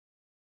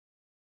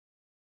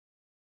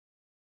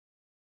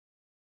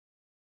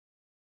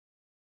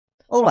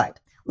Alright,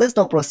 let's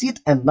now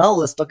proceed, and now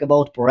let's talk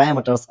about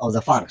parameters of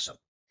the function.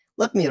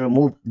 Let me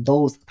remove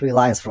those three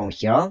lines from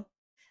here,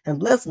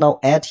 and let's now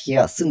add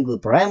here a single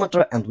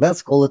parameter, and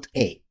let's call it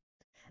a.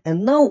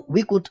 And now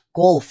we could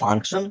call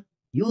function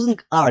using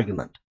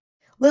argument.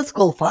 Let's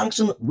call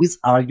function with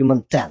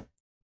argument 10.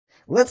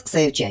 Let's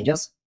save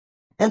changes,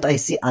 and I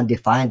see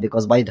undefined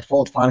because by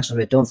default function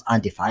returns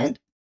undefined.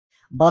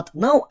 But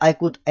now I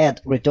could add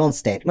return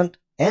statement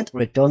and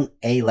return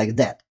a like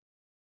that.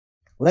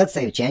 Let's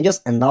save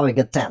changes, and now we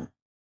get 10.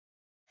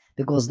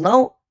 Because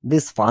now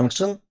this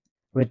function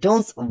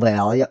returns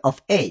value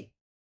of a.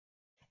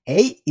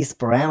 A is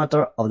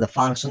parameter of the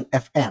function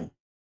fn.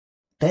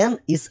 10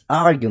 is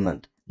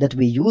argument that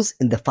we use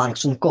in the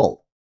function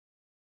call.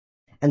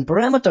 And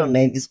parameter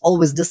name is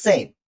always the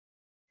same.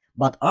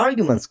 But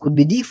arguments could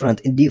be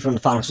different in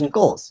different function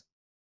calls.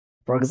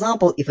 For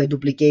example, if I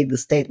duplicate the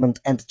statement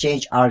and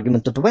change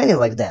argument to 20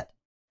 like that,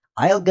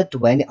 I'll get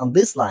 20 on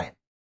this line,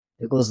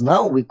 because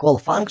now we call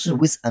function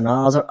with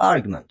another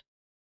argument.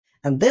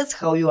 And that's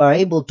how you are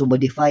able to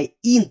modify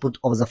input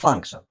of the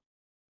function.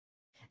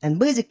 And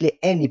basically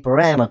any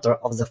parameter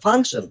of the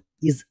function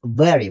is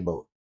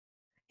variable.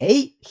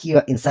 A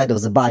here inside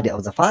of the body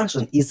of the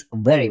function is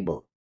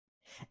variable.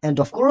 And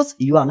of course,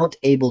 you are not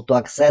able to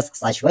access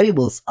such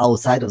variables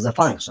outside of the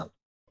function.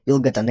 You'll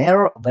get an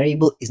error,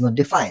 variable is not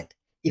defined.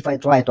 If I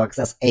try to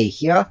access a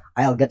here,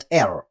 I'll get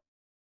error.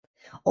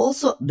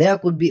 Also, there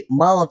could be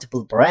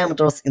multiple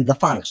parameters in the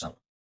function.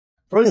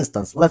 For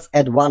instance, let's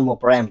add one more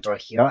parameter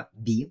here,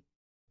 b,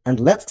 and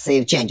let's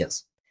save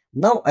changes.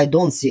 Now I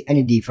don't see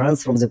any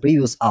difference from the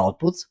previous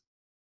outputs,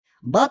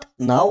 but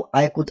now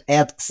I could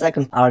add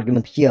second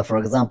argument here, for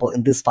example,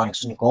 in this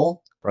function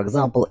call, for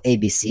example,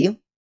 abc,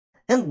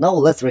 and now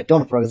let's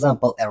return, for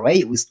example,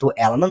 array with two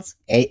elements,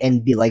 a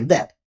and b like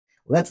that.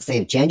 Let's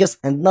save changes,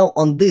 and now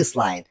on this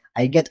line,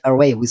 I get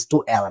array with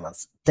two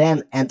elements,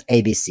 10 and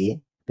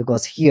abc,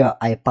 because here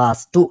I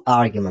pass two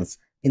arguments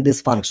in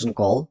this function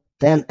call,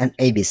 10 and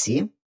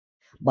abc.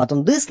 But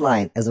on this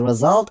line, as a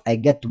result, I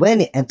get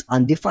 20 and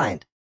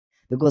undefined,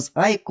 because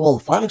I call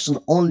function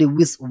only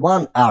with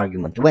one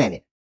argument,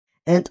 20,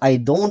 and I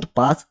don't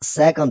pass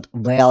second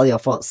value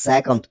for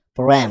second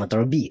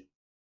parameter b.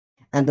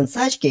 And in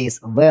such case,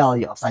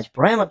 value of such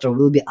parameter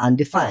will be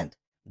undefined.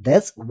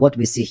 That's what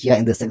we see here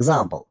in this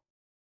example.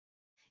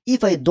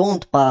 If I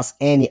don't pass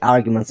any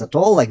arguments at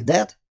all like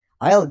that,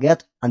 I'll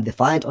get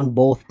undefined on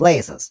both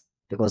places,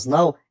 because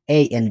now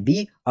a and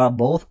b are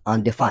both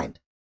undefined.